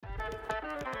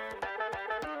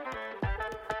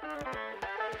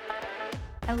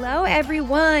Hello,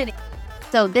 everyone.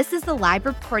 So this is the live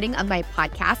recording of my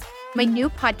podcast. My new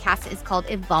podcast is called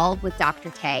Evolve with Dr.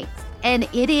 Tay, and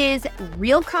it is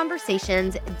real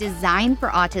conversations designed for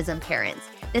autism parents.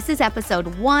 This is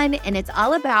episode 1, and it's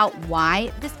all about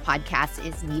why this podcast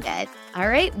is needed. All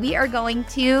right, we are going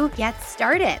to get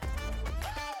started.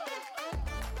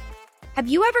 Have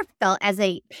you ever felt as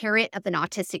a parent of an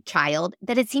autistic child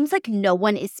that it seems like no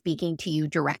one is speaking to you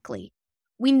directly?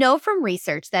 We know from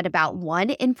research that about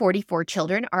 1 in 44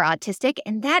 children are autistic,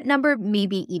 and that number may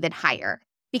be even higher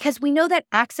because we know that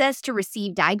access to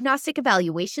receive diagnostic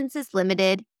evaluations is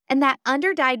limited and that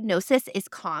underdiagnosis is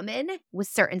common with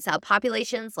certain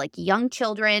subpopulations like young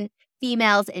children,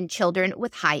 females, and children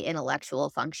with high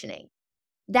intellectual functioning.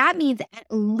 That means at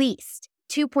least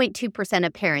 2.2%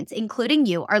 of parents, including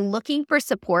you, are looking for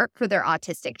support for their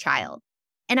autistic child.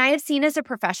 And I have seen as a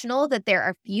professional that there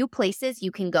are few places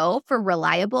you can go for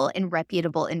reliable and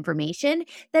reputable information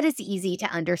that is easy to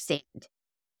understand.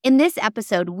 In this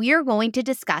episode, we are going to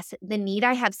discuss the need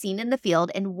I have seen in the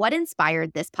field and what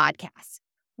inspired this podcast.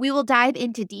 We will dive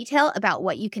into detail about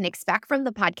what you can expect from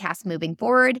the podcast moving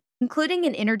forward, including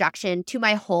an introduction to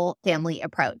my whole family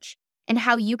approach and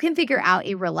how you can figure out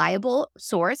a reliable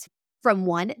source from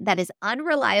one that is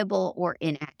unreliable or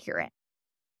inaccurate.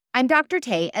 I'm Dr.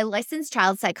 Tay, a licensed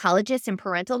child psychologist and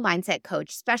parental mindset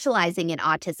coach specializing in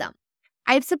autism.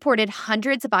 I have supported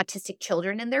hundreds of autistic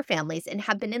children and their families and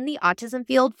have been in the autism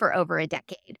field for over a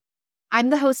decade. I'm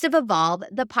the host of Evolve,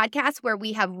 the podcast where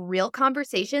we have real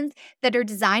conversations that are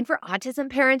designed for autism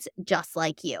parents just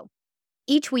like you.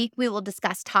 Each week, we will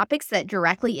discuss topics that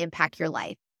directly impact your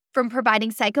life, from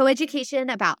providing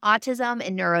psychoeducation about autism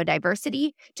and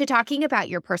neurodiversity to talking about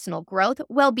your personal growth,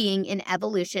 well-being, and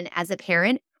evolution as a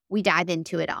parent. We dive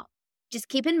into it all. Just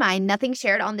keep in mind, nothing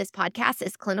shared on this podcast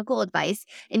is clinical advice,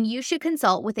 and you should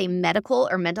consult with a medical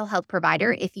or mental health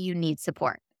provider if you need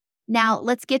support. Now,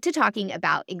 let's get to talking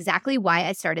about exactly why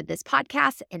I started this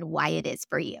podcast and why it is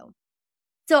for you.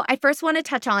 So I first want to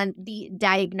touch on the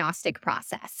diagnostic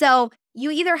process. So you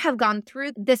either have gone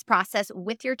through this process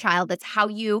with your child, that's how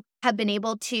you have been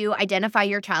able to identify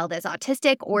your child as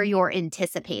autistic, or you're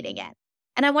anticipating it.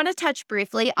 And I want to touch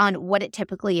briefly on what it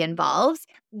typically involves.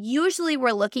 Usually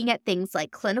we're looking at things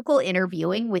like clinical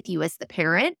interviewing with you as the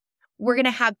parent. We're going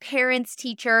to have parents,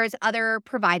 teachers, other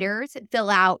providers fill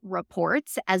out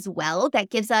reports as well that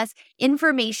gives us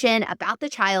information about the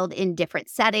child in different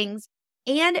settings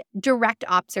and direct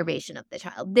observation of the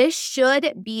child. This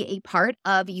should be a part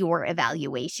of your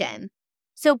evaluation.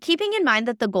 So keeping in mind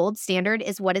that the gold standard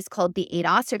is what is called the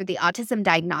ADOS, or the Autism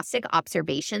Diagnostic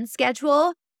Observation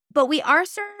Schedule. But we are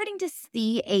starting to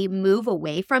see a move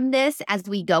away from this as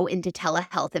we go into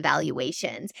telehealth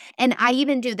evaluations. And I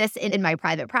even do this in my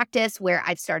private practice where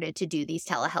I've started to do these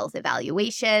telehealth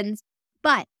evaluations.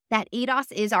 But that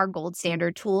ADOS is our gold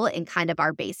standard tool and kind of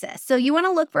our basis. So you want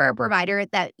to look for a provider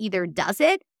that either does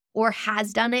it or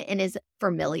has done it and is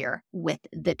familiar with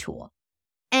the tool.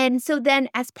 And so then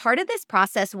as part of this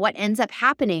process, what ends up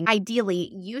happening,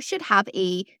 ideally, you should have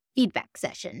a feedback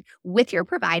session with your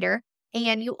provider.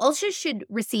 And you also should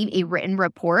receive a written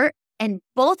report, and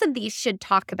both of these should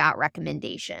talk about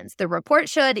recommendations. The report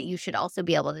should, you should also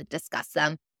be able to discuss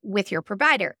them with your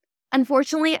provider.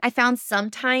 Unfortunately, I found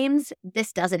sometimes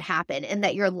this doesn't happen and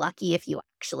that you're lucky if you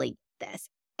actually get this.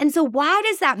 And so why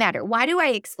does that matter? Why do I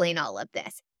explain all of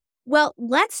this? Well,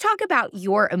 let's talk about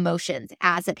your emotions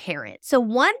as a parent. So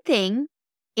one thing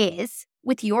is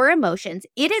with your emotions,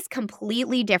 it is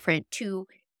completely different to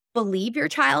believe your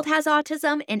child has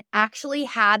autism and actually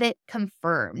have it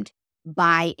confirmed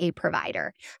by a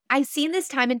provider. I've seen this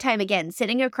time and time again,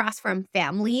 sitting across from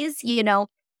families,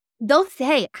 they'll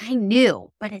say, I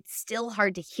knew, but it's still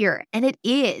hard to hear. And it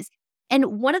is.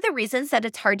 And one of the reasons that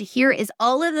it's hard to hear is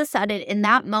all of a sudden in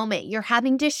that moment, you're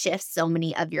having to shift so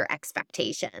many of your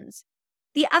expectations.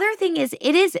 The other thing is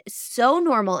it is so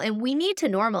normal, and we need to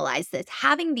normalize this,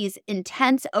 having these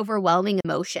intense, overwhelming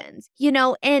emotions,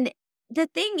 and the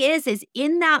thing is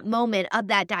in that moment of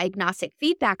that diagnostic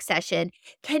feedback session,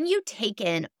 can you take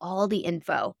in all the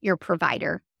info your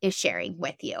provider is sharing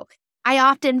with you? I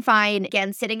often find,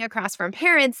 again, sitting across from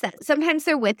parents that sometimes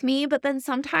they're with me, but then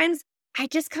sometimes I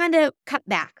just kind of cut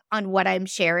back on what I'm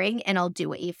sharing and I'll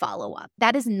do a follow-up.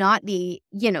 That is not the,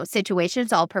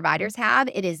 situations all providers have.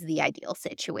 It is the ideal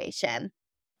situation.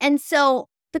 And so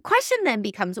the question then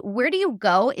becomes, where do you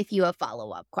go if you have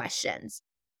follow-up questions?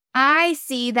 I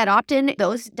see that often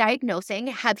those diagnosing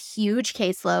have huge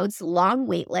caseloads, long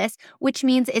wait lists, which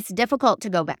means it's difficult to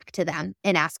go back to them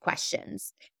and ask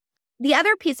questions. The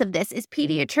other piece of this is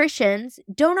pediatricians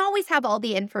don't always have all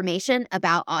the information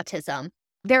about autism.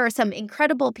 There are some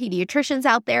incredible pediatricians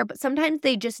out there, but sometimes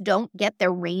they just don't get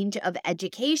the range of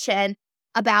education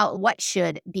about what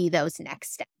should be those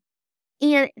next steps.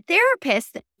 And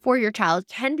therapists for your child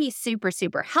can be super,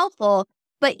 super helpful,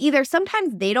 but either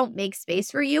sometimes they don't make space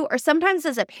for you, or sometimes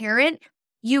as a parent,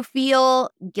 you feel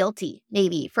guilty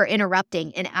maybe for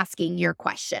interrupting and asking your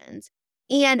questions.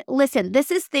 And listen, this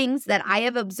is things that I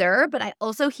have observed, but I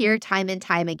also hear time and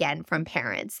time again from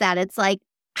parents that it's like,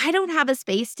 I don't have a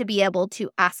space to be able to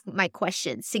ask my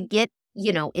questions, to get,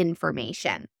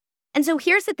 information. And so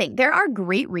here's the thing, there are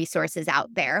great resources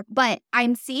out there, but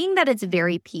I'm seeing that it's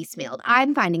very piecemealed.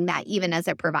 I'm finding that even as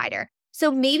a provider.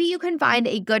 So maybe you can find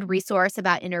a good resource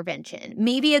about intervention,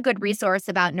 maybe a good resource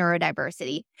about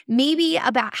neurodiversity, maybe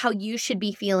about how you should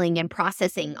be feeling and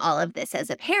processing all of this as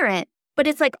a parent. But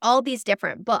it's like all these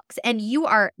different books, and you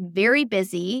are very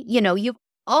busy. You've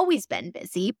always been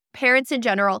busy. Parents in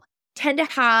general tend to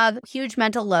have huge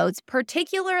mental loads,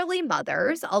 particularly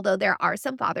mothers, although there are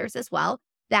some fathers as well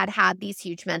that have these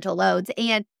huge mental loads.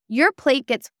 And your plate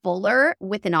gets fuller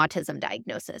with an autism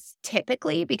diagnosis,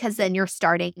 typically, because then you're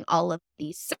starting all of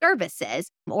these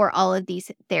services or all of these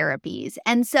therapies.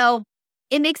 And so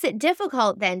it makes it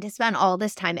difficult then to spend all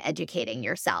this time educating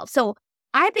yourself. So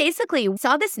I basically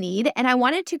saw this need and I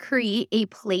wanted to create a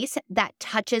place that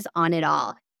touches on it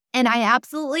all. And I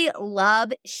absolutely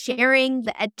love sharing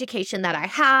the education that I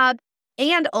have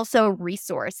and also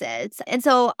resources. And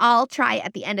so I'll try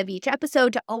at the end of each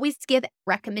episode to always give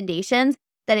recommendations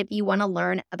that if you want to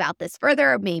learn about this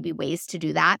further, maybe ways to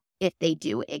do that if they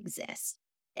do exist.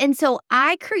 And so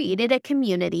I created a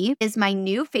community, is my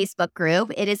new Facebook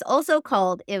group. It is also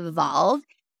called Evolve.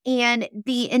 And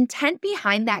the intent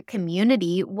behind that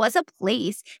community was a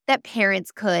place that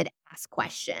parents could ask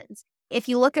questions. If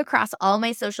you look across all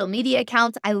my social media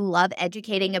accounts, I love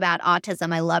educating about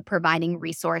autism. I love providing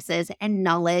resources and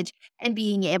knowledge and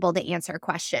being able to answer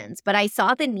questions. But I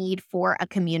saw the need for a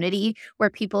community where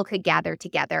people could gather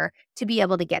together to be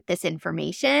able to get this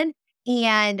information.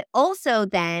 And also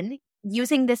then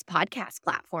using this podcast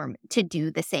platform to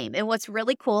do the same. And what's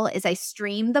really cool is I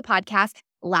stream the podcast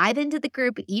live into the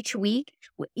group each week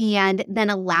and then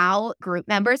allow group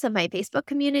members of my Facebook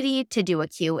community to do a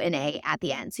Q&A at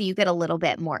the end. So you get a little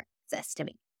bit more access to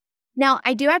me. Now,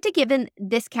 I do have to give in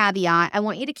this caveat. I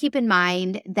want you to keep in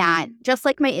mind that just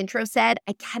like my intro said,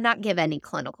 I cannot give any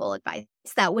clinical advice.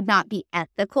 That would not be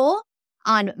ethical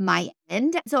on my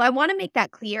end. So I want to make that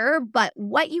clear. But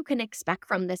what you can expect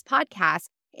from this podcast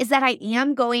is that I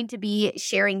am going to be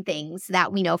sharing things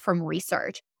that we know from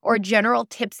research or general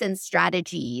tips and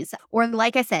strategies, or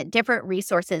like I said, different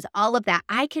resources, all of that.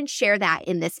 I can share that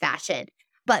in this fashion.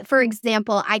 But for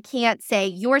example, I can't say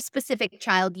your specific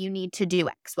child, you need to do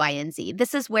X, Y, and Z.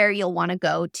 This is where you'll want to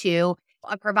go to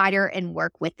a provider and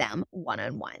work with them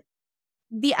one-on-one.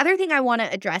 The other thing I want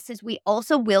to address is we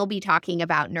also will be talking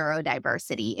about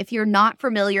neurodiversity. If you're not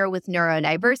familiar with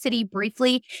neurodiversity,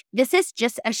 briefly, this is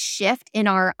just a shift in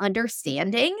our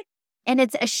understanding, and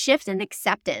it's a shift in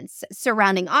acceptance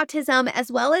surrounding autism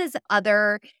as well as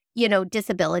other,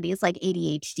 disabilities like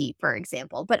ADHD, for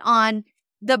example. But on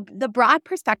the broad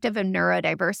perspective of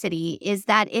neurodiversity is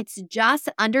that it's just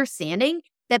understanding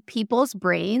that people's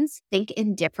brains think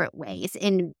in different ways,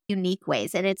 in unique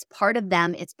ways, and it's part of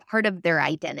them, it's part of their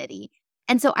identity.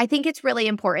 And so I think it's really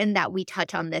important that we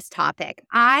touch on this topic.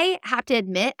 I have to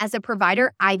admit, as a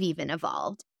provider, I've even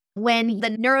evolved. When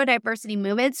the neurodiversity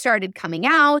movement started coming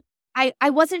out, I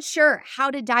wasn't sure how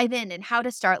to dive in and how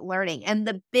to start learning. And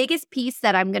the biggest piece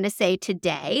that I'm going to say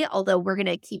today, although we're going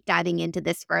to keep diving into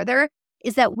this further,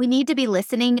 is that we need to be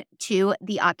listening to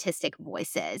the autistic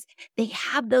voices. They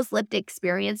have those lived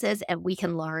experiences and we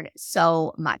can learn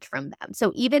so much from them.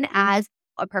 So even as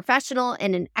a professional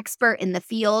and an expert in the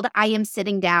field, I am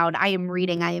sitting down, I am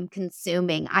reading, I am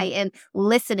consuming, I am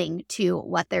listening to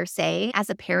what they're saying. As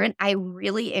a parent, I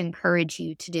really encourage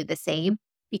you to do the same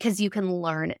because you can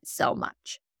learn so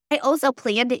much. I also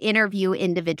plan to interview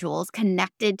individuals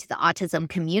connected to the autism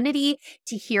community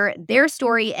to hear their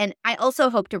story. And I also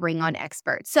hope to bring on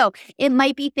experts. So it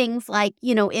might be things like,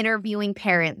 interviewing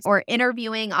parents or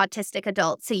interviewing autistic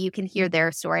adults so you can hear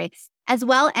their story, as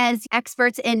well as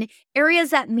experts in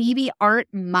areas that maybe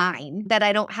aren't mine, that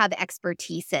I don't have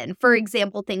expertise in. For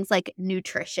example, things like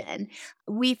nutrition.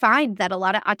 We find that a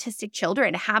lot of autistic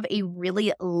children have a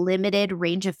really limited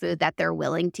range of food that they're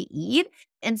willing to eat.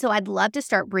 And so I'd love to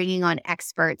start bringing on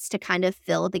experts to kind of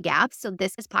fill the gaps so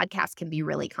this podcast can be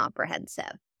really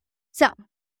comprehensive. So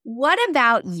what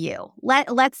about you?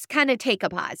 Let's kind of take a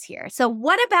pause here. So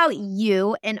what about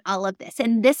you in all of this?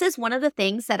 And this is one of the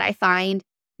things that I find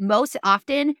most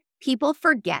often people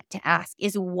forget to ask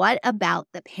is, what about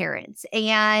the parents?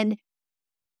 And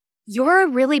you're a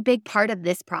really big part of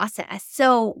this process.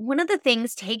 So, one of the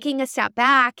things, taking a step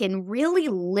back and really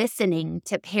listening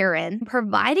to parents,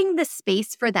 providing the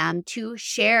space for them to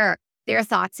share their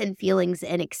thoughts and feelings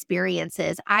and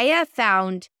experiences, I have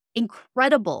found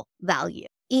incredible value.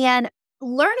 And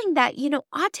learning that,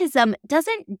 autism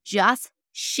doesn't just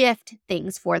shift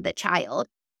things for the child,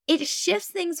 it shifts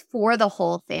things for the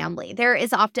whole family. There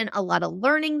is often a lot of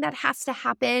learning that has to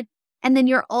happen. And then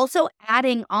you're also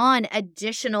adding on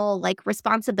additional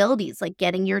responsibilities, like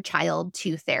getting your child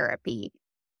to therapy.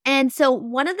 And so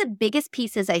one of the biggest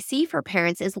pieces I see for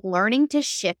parents is learning to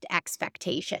shift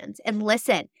expectations. And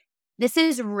listen, this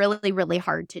is really, really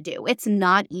hard to do. It's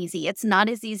not easy. It's not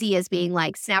as easy as being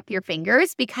like, snap your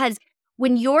fingers, because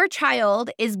when your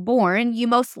child is born, you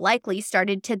most likely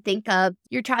started to think of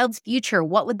your child's future.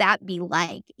 What would that be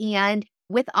like? And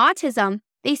with autism,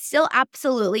 they still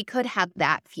absolutely could have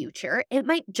that future. It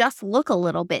might just look a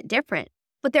little bit different.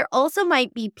 But there also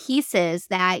might be pieces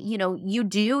that, you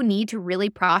do need to really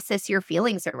process your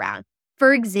feelings around.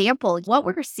 For example, what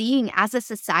we're seeing as a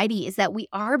society is that we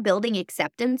are building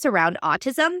acceptance around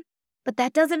autism, but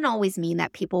that doesn't always mean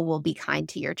that people will be kind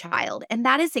to your child. And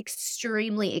that is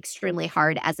extremely, extremely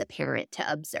hard as a parent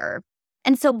to observe.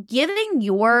 And so giving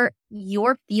your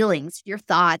feelings, your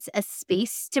thoughts, a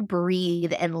space to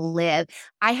breathe and live,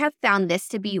 I have found this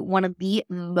to be one of the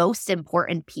most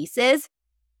important pieces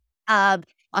of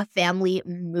a family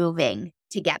moving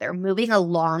together, moving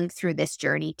along through this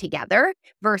journey together,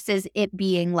 versus it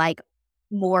being like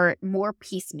more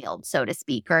piecemealed, so to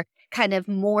speak, or kind of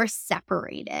more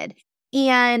separated.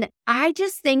 And I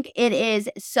just think it is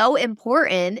so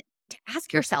important to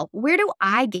ask yourself, where do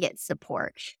I get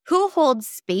support? Who holds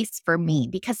space for me?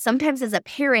 Because sometimes as a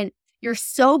parent, you're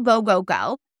so go, go,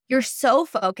 go. You're so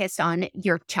focused on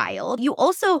your child. You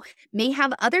also may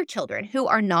have other children who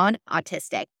are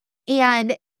non-autistic.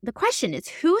 And the question is,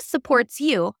 who supports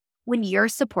you when you're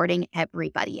supporting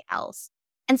everybody else?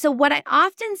 And so what I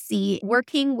often see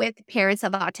working with parents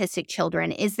of autistic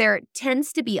children is there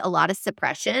tends to be a lot of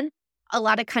suppression, a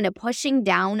lot of kind of pushing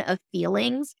down of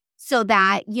feelings so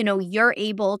that, you're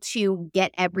able to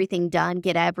get everything done,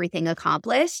 get everything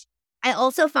accomplished. I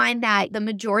also find that the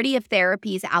majority of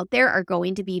therapies out there are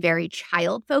going to be very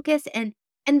child focused, and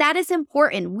that is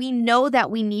important. We know that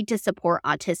we need to support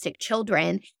autistic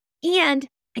children. And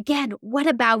again, what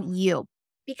about you?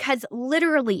 Because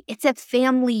literally, it's a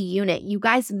family unit. You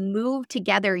guys move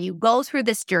together. You go through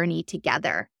this journey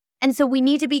together. And so we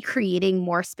need to be creating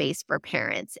more space for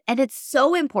parents. And it's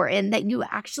so important that you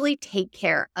actually take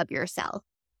care of yourself.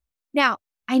 Now,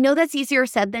 I know that's easier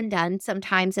said than done.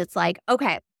 Sometimes it's like,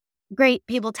 okay, great,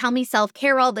 people tell me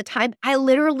self-care all the time. I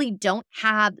literally don't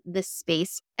have the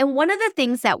space. And one of the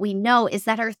things that we know is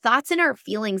that our thoughts and our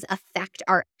feelings affect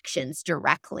our actions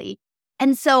directly.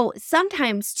 And so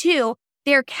sometimes too,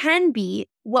 there can be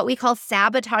what we call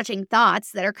sabotaging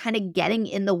thoughts that are kind of getting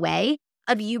in the way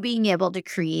of you being able to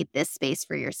create this space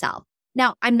for yourself.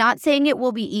 Now, I'm not saying it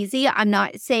will be easy. I'm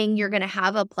not saying you're going to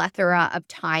have a plethora of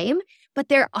time, but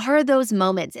there are those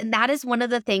moments. And that is one of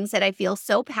the things that I feel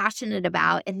so passionate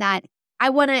about, and that I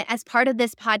want to, as part of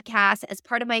this podcast, as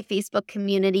part of my Facebook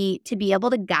community, to be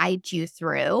able to guide you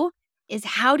through is,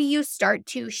 how do you start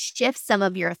to shift some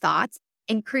of your thoughts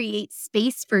and create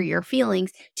space for your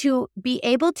feelings to be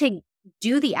able to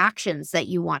do the actions that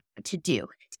you want to do,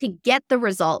 to get the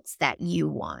results that you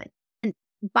want. And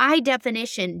by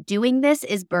definition, doing this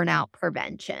is burnout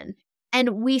prevention.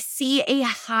 And we see a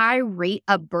high rate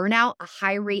of burnout, a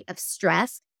high rate of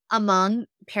stress among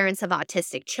parents of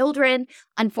autistic children.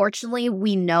 Unfortunately,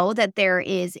 we know that there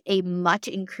is a much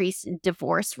increased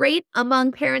divorce rate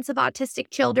among parents of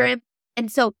autistic children.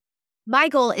 And so my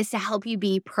goal is to help you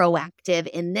be proactive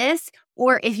in this,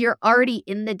 or if you're already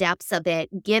in the depths of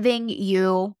it, giving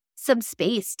you some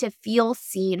space to feel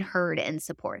seen, heard, and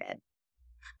supported.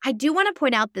 I do want to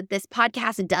point out that this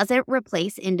podcast doesn't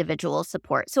replace individual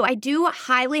support. So I do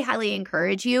highly, highly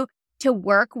encourage you to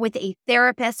work with a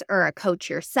therapist or a coach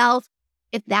yourself.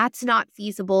 If that's not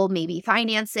feasible, maybe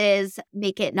finances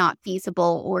make it not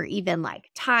feasible, or even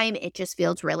time, it just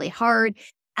feels really hard.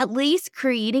 At least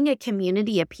creating a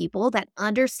community of people that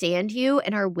understand you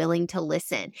and are willing to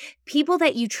listen. People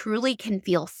that you truly can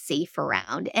feel safe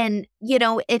around. And,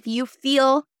 if you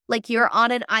feel like you're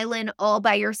on an island all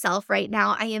by yourself right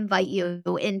now, I invite you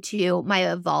into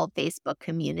my Evolve Facebook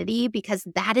community, because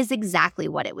that is exactly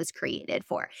what it was created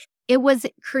for. It was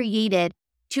created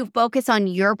to focus on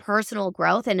your personal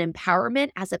growth and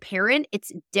empowerment as a parent.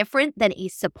 It's different than a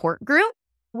support group.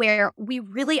 where we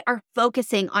really are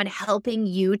focusing on helping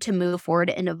you to move forward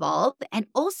and evolve, and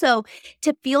also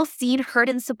to feel seen, heard,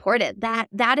 and supported.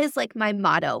 That is like my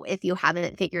motto if you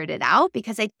haven't figured it out,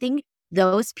 because I think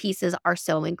those pieces are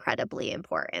so incredibly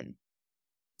important.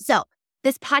 So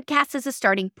this podcast is a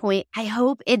starting point. I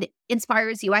hope it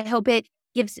inspires you. I hope it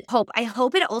gives hope. I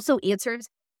hope it also answers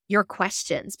your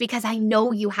questions, because I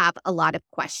know you have a lot of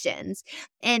questions,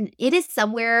 and it is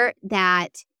somewhere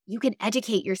that you can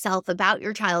educate yourself about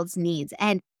your child's needs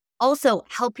and also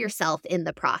help yourself in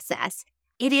the process.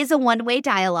 It is a one-way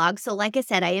dialogue. So like I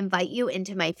said, I invite you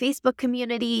into my Facebook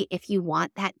community if you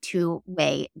want that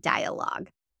two-way dialogue.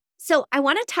 So I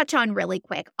want to touch on really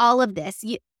quick all of this.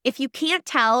 If you can't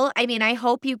tell, I mean, I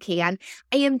hope you can.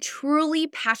 I am truly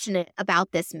passionate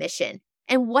about this mission.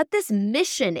 And what this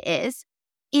mission is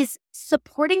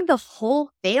supporting the whole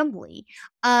family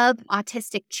of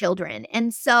autistic children.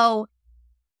 And so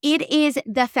it is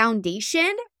the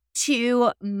foundation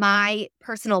to my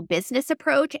personal business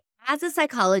approach as a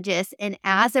psychologist and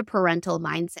as a parental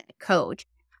mindset coach.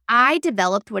 I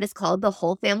developed what is called the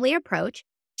whole family approach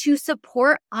to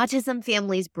support autism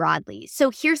families broadly.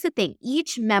 So here's the thing,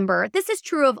 each member, this is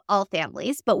true of all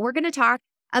families, but we're going to talk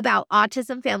about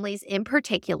autism families in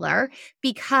particular,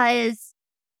 because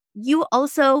you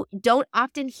also don't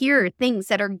often hear things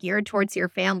that are geared towards your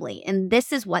family. And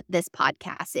this is what this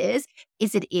podcast is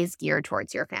it is geared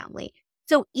towards your family.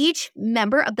 So each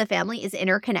member of the family is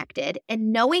interconnected,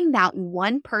 and knowing that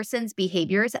one person's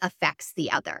behaviors affects the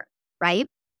other, right?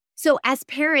 So as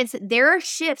parents, there are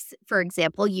shifts, for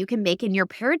example, you can make in your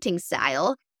parenting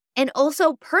style. And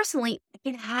also personally, it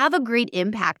can have a great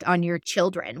impact on your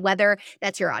children, whether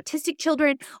that's your autistic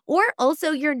children or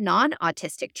also your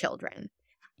non-autistic children.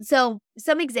 So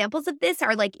some examples of this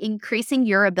are like increasing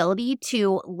your ability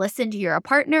to listen to your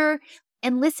partner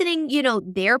and listening,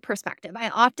 their perspective. I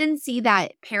often see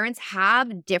that parents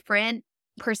have different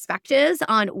perspectives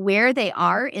on where they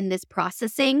are in this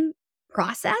processing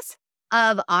process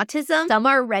of autism. Some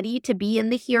are ready to be in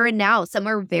the here and now. Some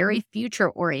are very future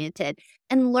oriented.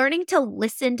 And learning to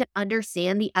listen to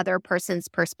understand the other person's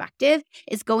perspective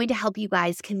is going to help you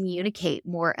guys communicate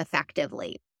more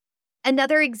effectively.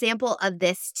 Another example of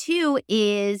this too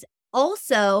is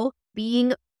also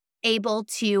being able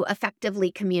to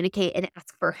effectively communicate and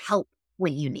ask for help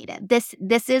when you need it.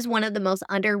 This is one of the most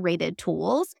underrated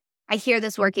tools. I hear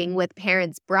this working with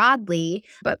parents broadly,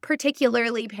 but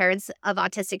particularly parents of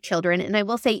autistic children. And I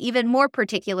will say even more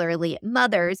particularly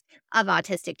mothers of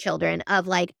autistic children, of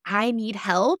like, I need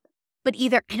help, but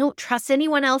either I don't trust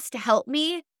anyone else to help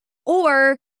me,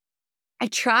 or I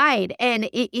tried and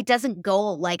it doesn't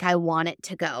go like I want it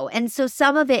to go. And so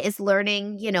some of it is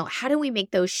learning, how do we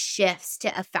make those shifts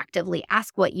to effectively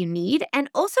ask what you need, and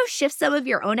also shift some of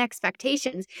your own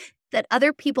expectations that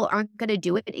other people aren't going to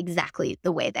do it exactly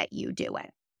the way that you do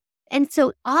it. And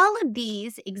so all of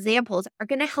these examples are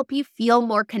going to help you feel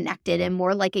more connected and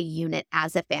more like a unit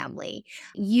as a family.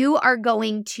 You are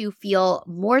going to feel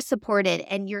more supported,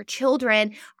 and your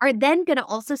children are then going to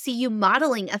also see you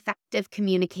modeling effective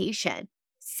communication.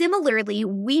 Similarly,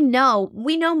 we know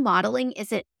modeling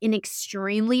is an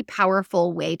extremely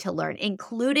powerful way to learn,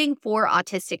 including for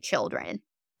autistic children.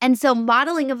 And so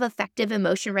modeling of effective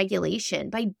emotion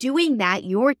regulation, by doing that,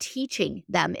 you're teaching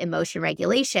them emotion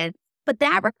regulation. But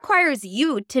that requires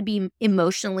you to be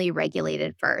emotionally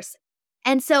regulated first.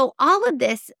 And so all of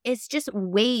this is just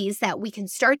ways that we can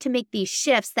start to make these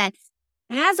shifts that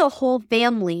as a whole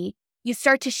family, you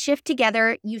start to shift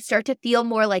together, you start to feel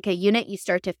more like a unit, you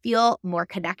start to feel more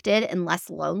connected and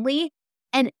less lonely.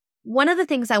 And one of the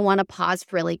things I want to pause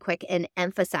really quick and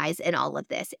emphasize in all of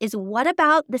this is, what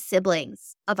about the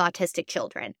siblings of autistic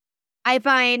children? I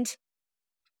find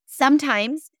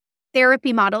sometimes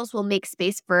therapy models will make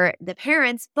space for the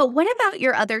parents, but what about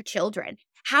your other children?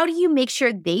 How do you make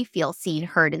sure they feel seen,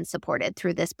 heard, and supported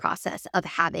through this process of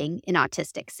having an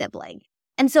autistic sibling?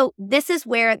 And so this is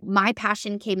where my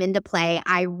passion came into play.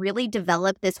 I really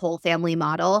developed this whole family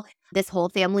model, this whole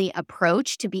family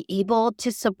approach to be able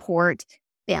to support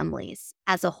families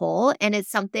as a whole. And it's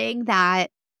something that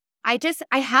I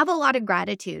have a lot of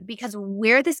gratitude, because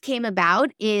where this came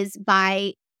about is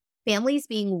by families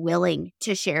being willing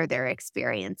to share their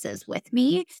experiences with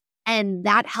me. And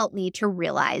that helped me to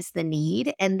realize the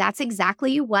need. And that's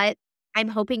exactly what I'm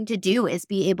hoping to do, is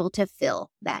be able to fill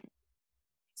that.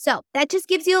 So that just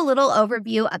gives you a little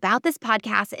overview about this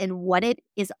podcast and what it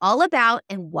is all about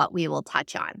and what we will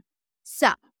touch on. So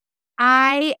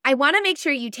I want to make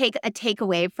sure you take a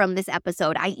takeaway from this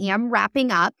episode. I am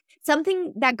wrapping up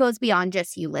something that goes beyond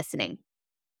just you listening.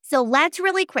 So let's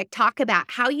really quick talk about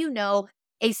how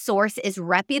a source is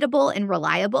reputable and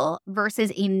reliable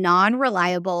versus a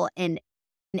non-reliable and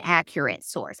inaccurate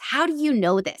source? How do you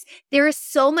know this? There is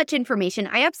so much information.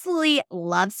 I absolutely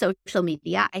love social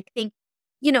media. I think,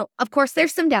 of course,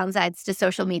 there's some downsides to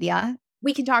social media.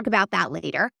 We can talk about that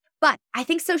later. But I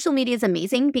think social media is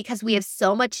amazing because we have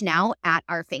so much now at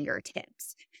our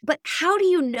fingertips. But how do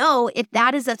you know if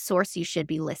that is a source you should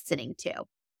be listening to?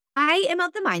 I am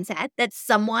of the mindset that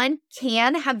someone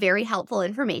can have very helpful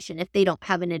information if they don't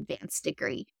have an advanced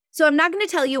degree. So I'm not going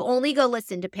to tell you only go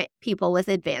listen to people with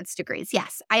advanced degrees.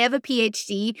 Yes, I have a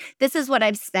PhD. This is what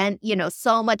I've spent,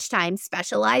 so much time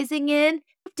specializing in.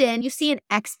 Often you see an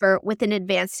expert with an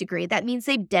advanced degree. That means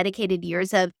they've dedicated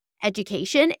years of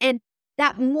education, and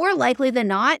that more likely than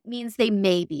not means they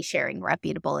may be sharing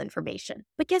reputable information.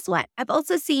 But guess what? I've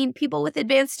also seen people with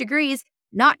advanced degrees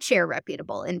not share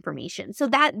reputable information. So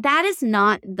that is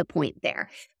not the point there.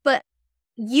 But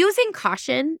using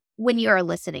caution when you are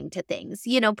listening to things,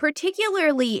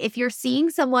 particularly if you're seeing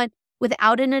someone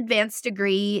without an advanced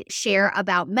degree share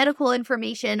about medical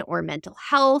information or mental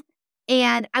health.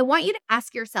 And I want you to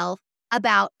ask yourself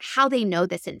about how they know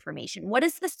this information. What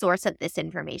is the source of this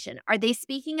information? Are they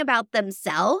speaking about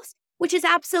themselves, which is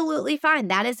absolutely fine?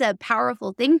 That is a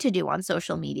powerful thing to do on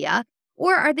social media.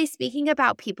 Or are they speaking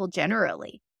about people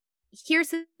generally? Here's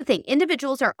the thing.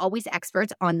 Individuals are always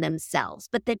experts on themselves,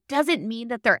 but that doesn't mean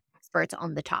that they're experts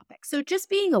on the topic. So just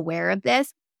being aware of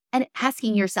this and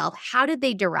asking yourself, how did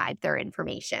they derive their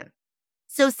information?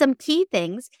 So some key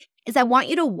things is I want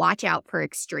you to watch out for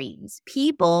extremes.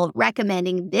 People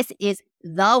recommending this is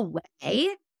the way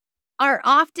are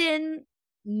often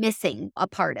missing a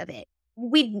part of it.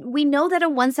 We know that a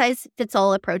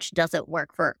one-size-fits-all approach doesn't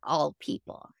work for all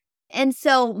people. And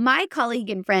so my colleague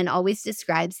and friend always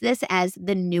describes this as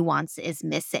the nuance is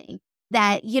missing.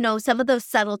 That, some of those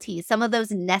subtleties, some of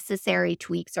those necessary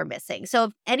tweaks are missing. So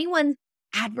if anyone's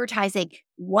advertising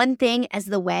one thing as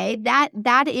the way,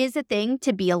 that is a thing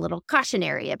to be a little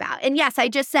cautionary about. And yes, I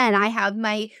just said I have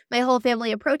my whole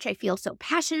family approach. I feel so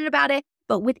passionate about it.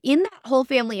 But within that whole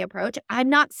family approach, I'm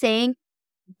not saying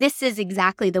this is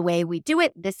exactly the way we do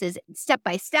it. This is step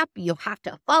by step. You have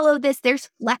to follow this. There's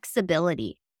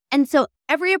flexibility. And so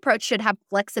every approach should have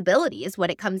flexibility is what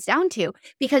it comes down to,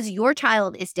 because your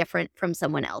child is different from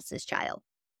someone else's child.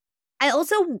 I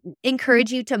also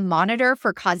encourage you to monitor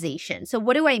for causation. So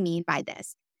what do I mean by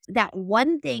this? That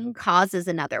one thing causes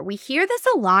another. We hear this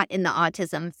a lot in the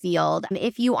autism field.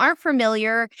 If you aren't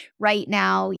familiar right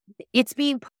now, it's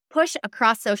being pushed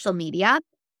across social media.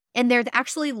 And there's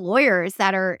actually lawyers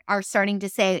that are starting to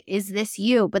say, is this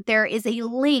you? But there is a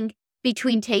link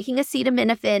between taking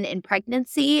acetaminophen in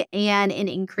pregnancy and an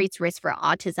increased risk for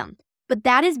autism. But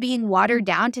that is being watered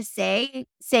down to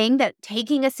saying that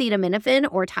taking acetaminophen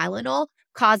or Tylenol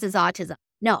causes autism.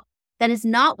 No, that is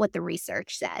not what the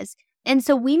research says. And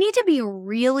so we need to be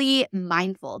really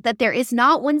mindful that there is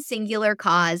not one singular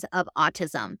cause of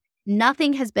autism.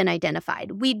 Nothing has been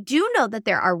identified. We do know that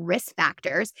there are risk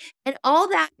factors, and all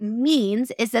that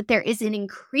means is that there is an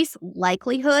increased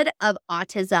likelihood of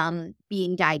autism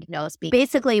being diagnosed.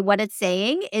 Basically, what it's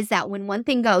saying is that when one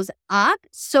thing goes up,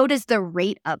 so does the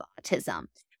rate of autism.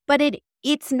 But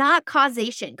it's not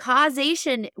causation.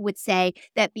 Causation would say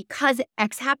that because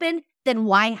X happened, then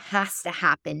Y has to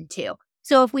happen too.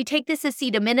 So if we take this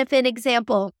acetaminophen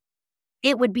example,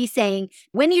 it would be saying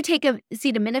when you take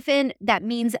acetaminophen, that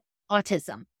means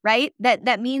autism, right?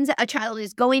 That means a child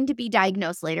is going to be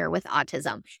diagnosed later with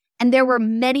autism. And there were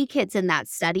many kids in that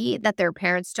study that their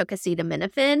parents took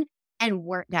acetaminophen and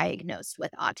weren't diagnosed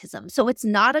with autism. So it's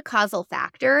not a causal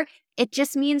factor. It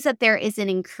just means that there is an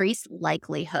increased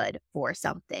likelihood for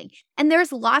something. And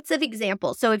there's lots of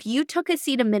examples. So if you took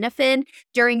acetaminophen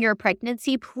during your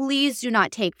pregnancy, please do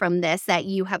not take from this that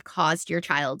you have caused your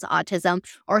child's autism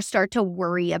or start to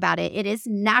worry about it. It is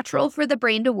natural for the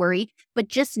brain to worry, but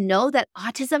just know that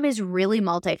autism is really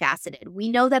multifaceted. We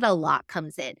know that a lot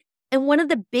comes in. And one of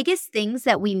the biggest things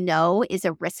that we know is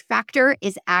a risk factor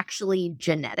is actually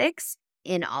genetics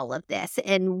in all of this.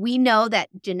 And we know that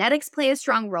genetics play a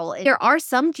strong role. There are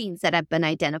some genes that have been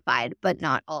identified, but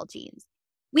not all genes.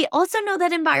 We also know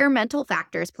that environmental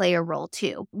factors play a role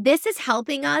too. This is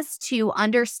helping us to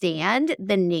understand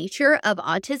the nature of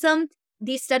autism.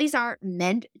 These studies aren't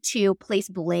meant to place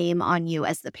blame on you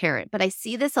as the parent, but I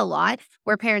see this a lot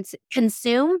where parents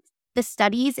consume the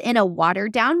studies in a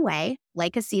watered down way,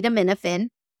 like acetaminophen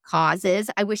causes,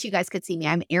 I wish you guys could see me,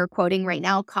 I'm air quoting right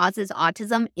now, causes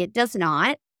autism. It does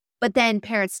not. But then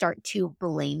parents start to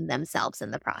blame themselves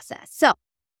in the process. So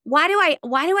why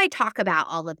do I talk about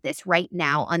all of this right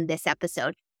now on this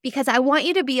episode? because I want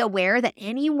you to be aware that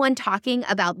anyone talking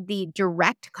about the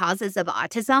direct causes of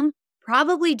autism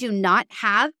probably do not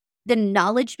have the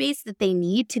knowledge base that they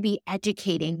need to be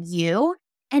educating you.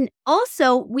 And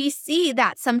also, we see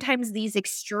that sometimes these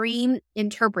extreme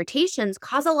interpretations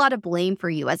cause a lot of blame for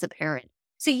you as a parent.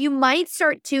 So you might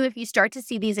start to, if you start to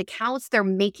see these accounts, they're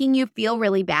making you feel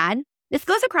really bad. This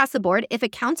goes across the board. If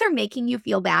accounts are making you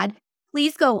feel bad,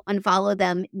 please go unfollow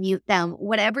them, mute them,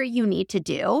 whatever you need to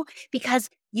do, because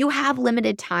you have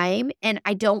limited time. And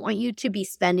I don't want you to be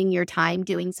spending your time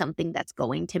doing something that's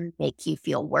going to make you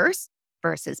feel worse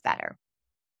versus better.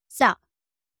 So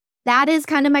that is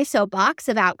kind of my soapbox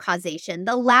about causation.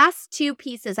 The last two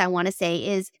pieces I want to say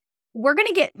is we're going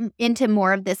to get into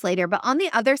more of this later, but on the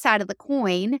other side of the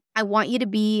coin, I want you to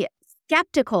be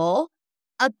skeptical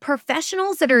of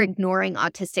professionals that are ignoring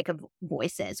autistic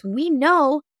voices. We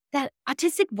know that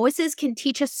autistic voices can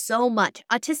teach us so much.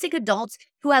 Autistic adults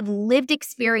who have lived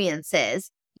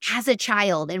experiences as a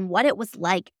child and what it was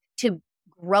like to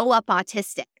grow up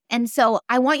autistic. And so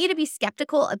I want you to be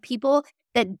skeptical of people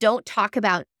that don't talk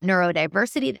about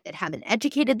neurodiversity, that haven't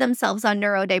educated themselves on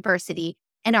neurodiversity,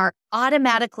 and are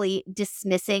automatically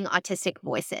dismissing autistic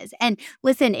voices. And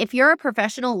listen, if you're a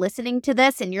professional listening to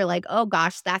this and you're like, oh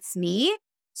gosh, that's me,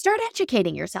 start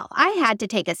educating yourself. I had to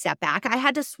take a step back. I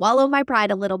had to swallow my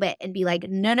pride a little bit and be like,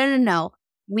 no.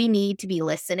 We need to be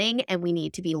listening and we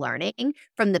need to be learning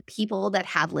from the people that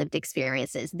have lived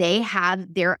experiences. They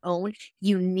have their own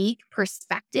unique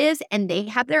perspectives and they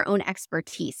have their own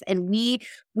expertise. And we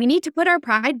need to put our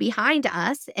pride behind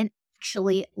us and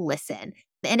actually listen.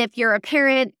 And if you're a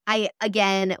parent,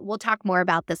 we'll talk more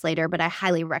about this later, but I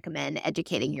highly recommend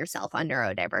educating yourself on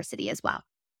neurodiversity as well.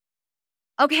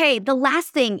 Okay, the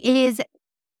last thing is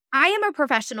I am a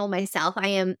professional myself. I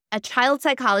am a child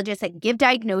psychologist. I give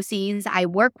diagnoses. I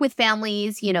work with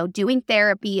families, doing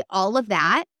therapy, all of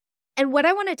that. And what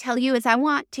I want to tell you is I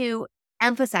want to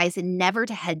emphasize never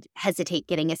to hesitate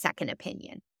getting a second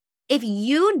opinion. If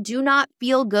you do not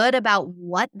feel good about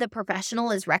what the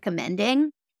professional is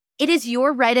recommending, it is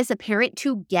your right as a parent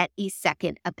to get a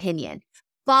second opinion.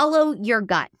 Follow your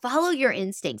gut, follow your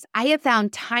instincts. I have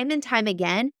found time and time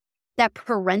again that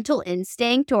parental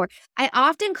instinct, or I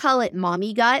often call it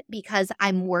mommy gut because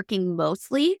I'm working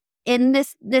mostly in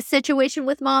this situation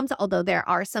with moms, although there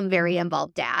are some very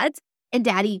involved dads, and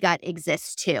daddy gut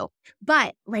exists too.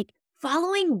 But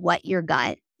following what your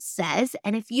gut says,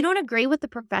 and if you don't agree with the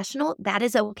professional, that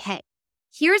is okay.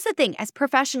 Here's the thing, as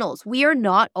professionals, we are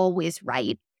not always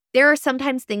right. There are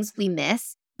sometimes things we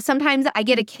miss. Sometimes I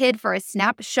get a kid for a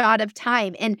snapshot of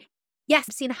time, and yes,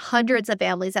 I've seen hundreds of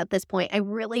families at this point. I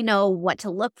really know what to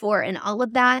look for and all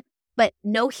of that, but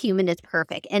no human is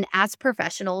perfect. And as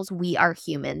professionals, we are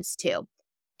humans too.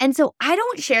 And so I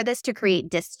don't share this to create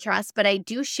distrust, but I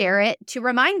do share it to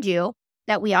remind you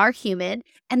that we are human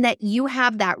and that you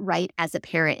have that right as a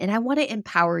parent. And I want to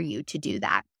empower you to do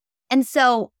that. And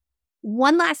so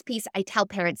one last piece I tell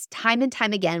parents time and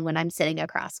time again when I'm sitting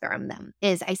across from them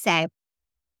is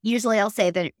usually I'll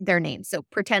say their names. So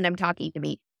pretend I'm talking to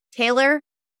me. Taylor,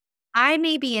 I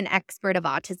may be an expert of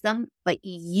autism, but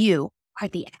you are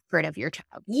the expert of your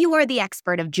child. You are the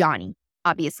expert of Johnny.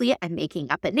 Obviously, I'm making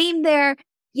up a name there.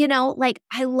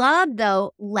 I love,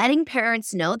 though, letting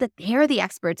parents know that they're the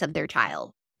experts of their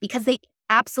child because they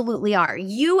absolutely are.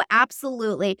 You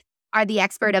absolutely are the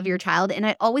expert of your child. And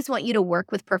I always want you to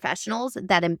work with professionals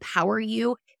that empower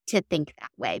you to think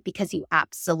that way because you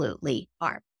absolutely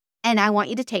are. And I want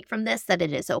you to take from this that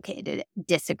it is okay to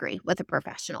disagree with a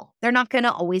professional. They're not going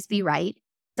to always be right.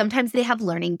 Sometimes they have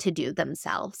learning to do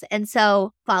themselves. And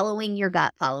so following your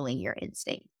gut, following your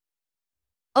instinct.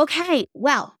 Okay,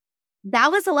 well,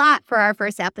 that was a lot for our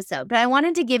first episode, but I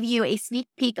wanted to give you a sneak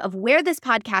peek of where this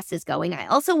podcast is going. I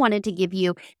also wanted to give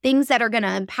you things that are going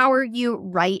to empower you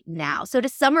right now. So to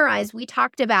summarize, we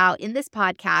talked about in this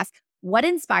podcast what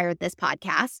inspired this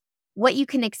podcast, what you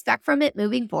can expect from it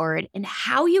moving forward, and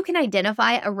how you can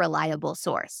identify a reliable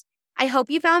source. I hope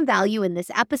you found value in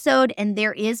this episode, and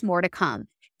there is more to come.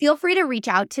 Feel free to reach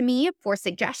out to me for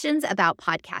suggestions about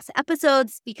podcast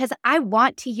episodes because I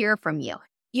want to hear from you.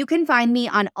 You can find me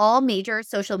on all major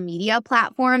social media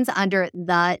platforms under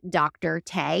the Dr.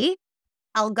 Tay.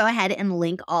 I'll go ahead and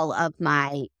link all of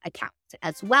my accounts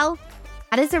as well.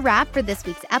 That is a wrap for this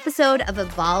week's episode of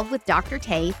Evolve with Dr.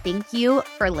 Tay. Thank you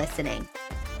for listening.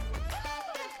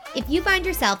 If you find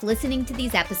yourself listening to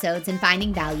these episodes and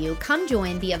finding value, come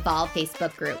join the Evolve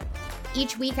Facebook group.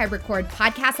 Each week, I record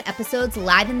podcast episodes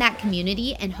live in that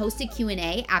community and host a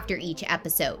Q&A after each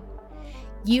episode.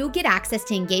 You get access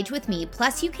to engage with me,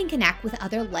 plus you can connect with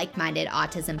other like-minded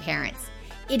autism parents.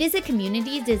 It is a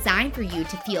community designed for you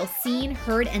to feel seen,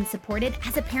 heard, and supported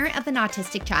as a parent of an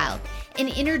autistic child, and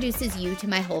introduces you to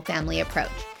my whole family approach.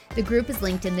 The group is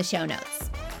linked in the show notes.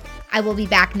 I will be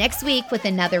back next week with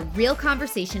another real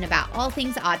conversation about all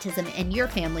things autism and your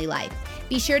family life.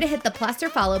 Be sure to hit the plus or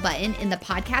follow button in the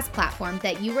podcast platform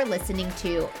that you are listening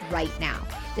to right now.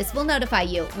 This will notify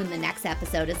you when the next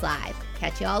episode is live.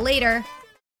 Catch you all later.